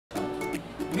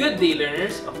Good day,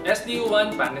 learners of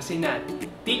SDU1 Pangasinan.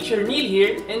 Teacher Neil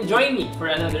here, and join me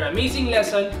for another amazing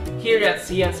lesson here at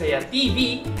Siya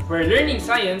TV, where learning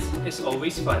science is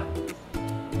always fun.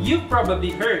 You've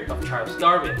probably heard of Charles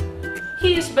Darwin.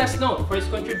 He is best known for his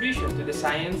contribution to the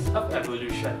science of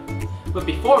evolution. But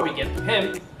before we get to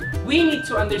him, we need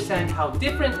to understand how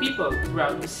different people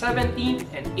throughout the 17th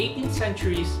and 18th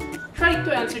centuries tried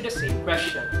to answer the same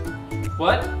question.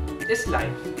 What is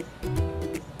life?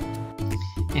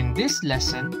 In this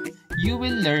lesson, you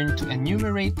will learn to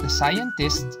enumerate the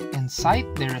scientists and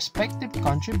cite their respective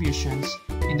contributions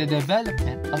in the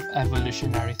development of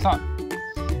evolutionary thought.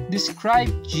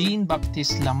 Describe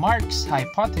Jean-Baptiste Lamarck's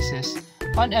hypothesis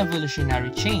on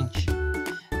evolutionary change.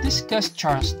 Discuss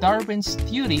Charles Darwin's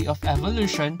theory of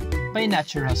evolution by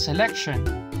natural selection.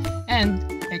 And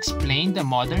explain the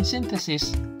modern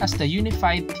synthesis as the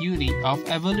unified theory of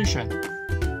evolution.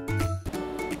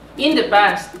 In the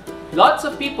past, lots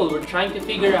of people were trying to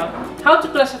figure out how to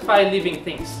classify living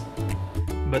things.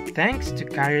 But thanks to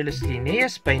Carolus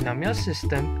Linnaeus' binomial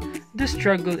system, the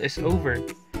struggle is over.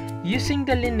 Using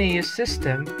the Linnaeus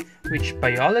system, which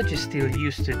biologists still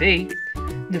use today,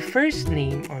 the first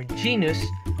name or genus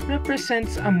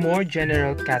represents a more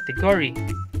general category.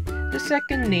 The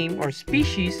second name or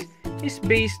species is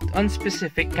based on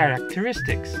specific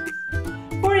characteristics.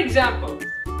 For example,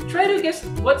 try to guess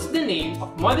what's the name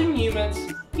of modern humans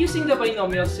using the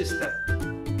binomial system.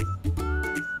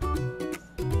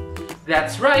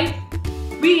 That's right!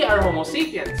 We are Homo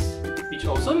sapiens, which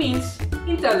also means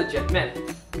intelligent men.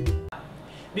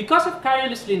 Because of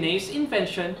Carolus Linnaeus'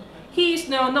 invention, he is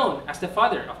now known as the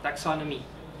father of taxonomy.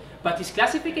 But his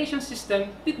classification system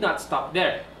did not stop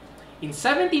there. In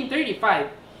 1735,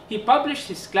 he published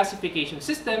his classification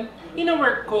system in a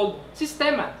work called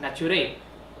Systema Naturae,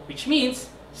 which means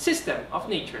system of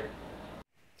nature.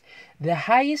 The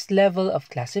highest level of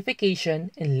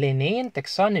classification in Linnaean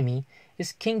taxonomy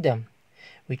is kingdom,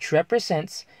 which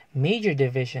represents major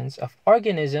divisions of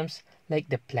organisms like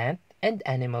the plant and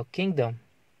animal kingdom.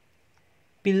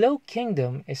 Below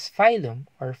kingdom is phylum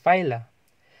or phyla.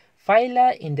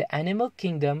 Phyla in the animal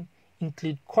kingdom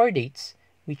include chordates,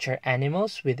 which are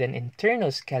animals with an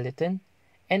internal skeleton,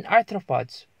 and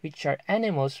arthropods, which are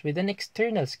animals with an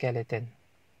external skeleton.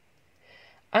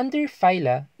 Under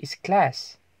phyla is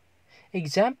class.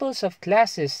 Examples of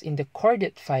classes in the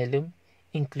chordate phylum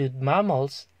include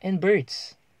mammals and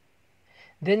birds.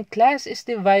 Then class is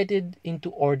divided into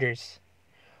orders.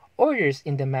 Orders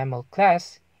in the mammal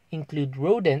class include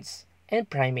rodents and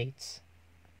primates.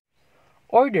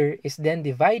 Order is then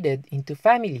divided into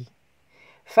family.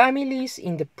 Families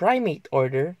in the primate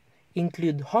order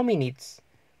include hominids,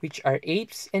 which are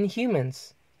apes and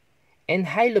humans, and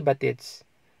hylobatids,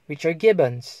 which are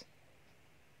gibbons.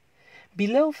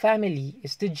 Below family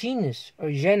is the genus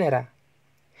or genera.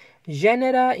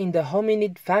 Genera in the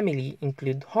hominid family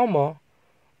include Homo,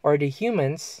 or the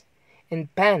humans,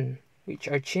 and Pan, which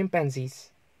are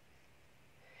chimpanzees.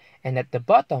 And at the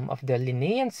bottom of the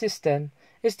Linnaean system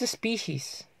is the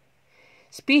species.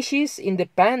 Species in the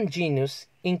Pan genus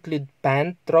include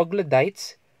Pan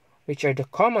troglodytes, which are the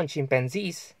common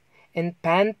chimpanzees, and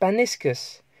Pan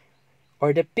paniscus,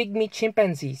 or the pygmy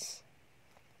chimpanzees.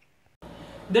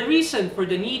 The reason for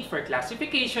the need for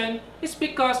classification is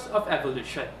because of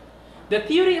evolution. The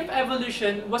theory of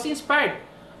evolution was inspired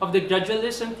of the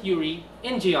gradualism theory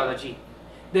in geology,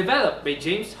 developed by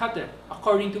James Hutton,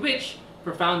 according to which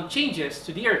profound changes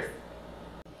to the Earth.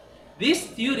 This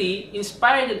theory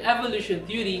inspired an evolution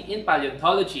theory in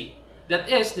paleontology, that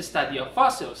is the study of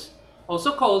fossils,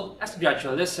 also called as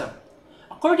gradualism,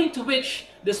 according to which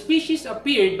the species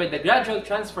appeared by the gradual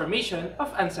transformation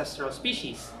of ancestral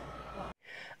species.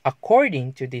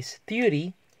 According to this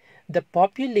theory, the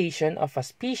population of a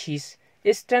species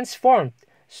is transformed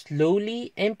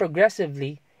slowly and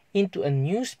progressively into a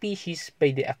new species by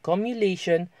the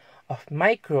accumulation of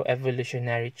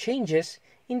microevolutionary changes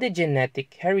in the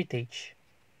genetic heritage.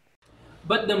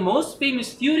 But the most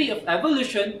famous theory of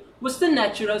evolution was the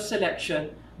natural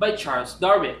selection by Charles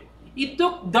Darwin. It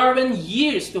took Darwin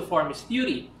years to form his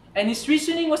theory, and his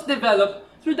reasoning was developed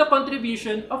through the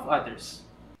contribution of others.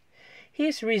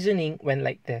 His reasoning went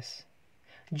like this.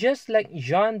 Just like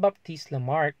Jean-Baptiste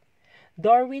Lamarck,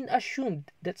 Darwin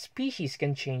assumed that species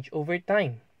can change over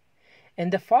time,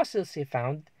 and the fossils he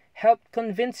found helped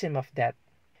convince him of that.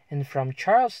 And from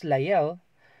Charles Lyell,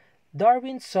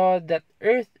 Darwin saw that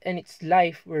Earth and its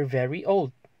life were very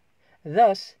old.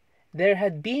 Thus, there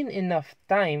had been enough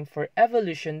time for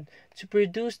evolution to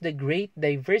produce the great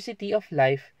diversity of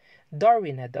life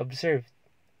Darwin had observed.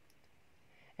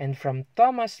 And from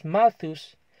Thomas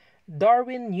Malthus,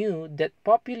 Darwin knew that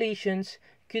populations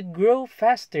could grow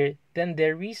faster than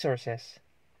their resources.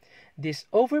 This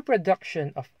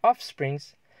overproduction of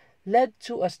offsprings led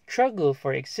to a struggle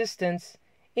for existence,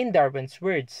 in Darwin's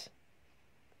words.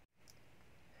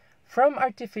 From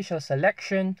artificial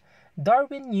selection,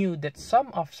 Darwin knew that some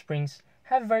offsprings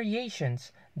have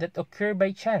variations that occur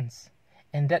by chance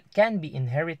and that can be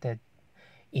inherited.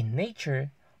 In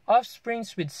nature,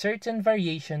 offsprings with certain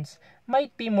variations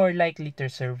might be more likely to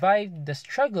survive the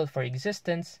struggle for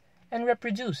existence and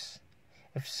reproduce.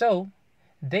 If so,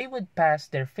 they would pass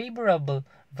their favorable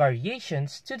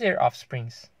variations to their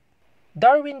offsprings.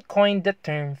 Darwin coined the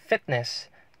term fitness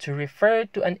to refer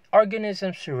to an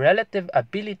organism's relative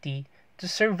ability to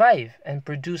survive and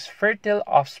produce fertile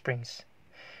offsprings.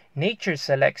 Nature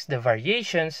selects the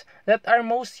variations that are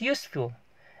most useful.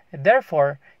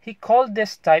 Therefore, he called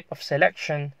this type of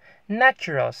selection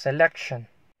natural selection.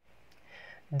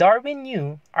 Darwin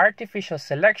knew artificial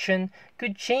selection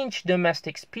could change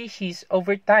domestic species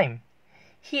over time.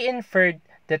 He inferred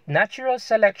that natural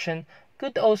selection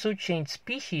could also change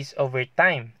species over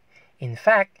time. In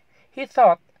fact, he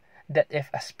thought that if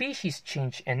a species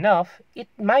changed enough, it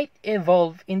might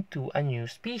evolve into a new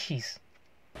species.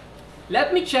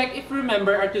 Let me check if you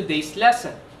remember our today's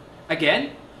lesson.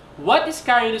 Again, what is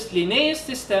Carolus Linnaeus'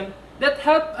 system that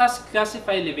helped us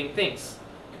classify living things?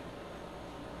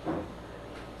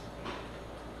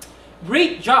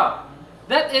 Great job!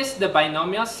 That is the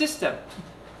binomial system.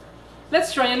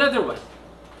 Let's try another one.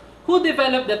 Who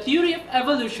developed the theory of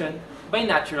evolution by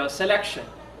natural selection?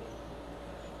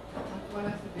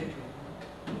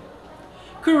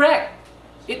 Correct!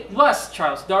 It was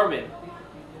Charles Darwin.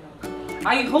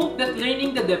 I hope that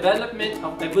learning the development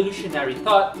of evolutionary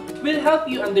thought will help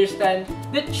you understand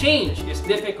that change is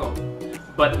difficult,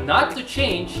 but not to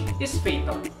change is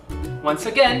fatal. Once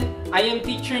again, I am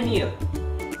Teacher Neil.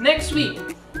 Next week,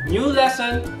 new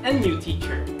lesson and new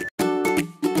teacher.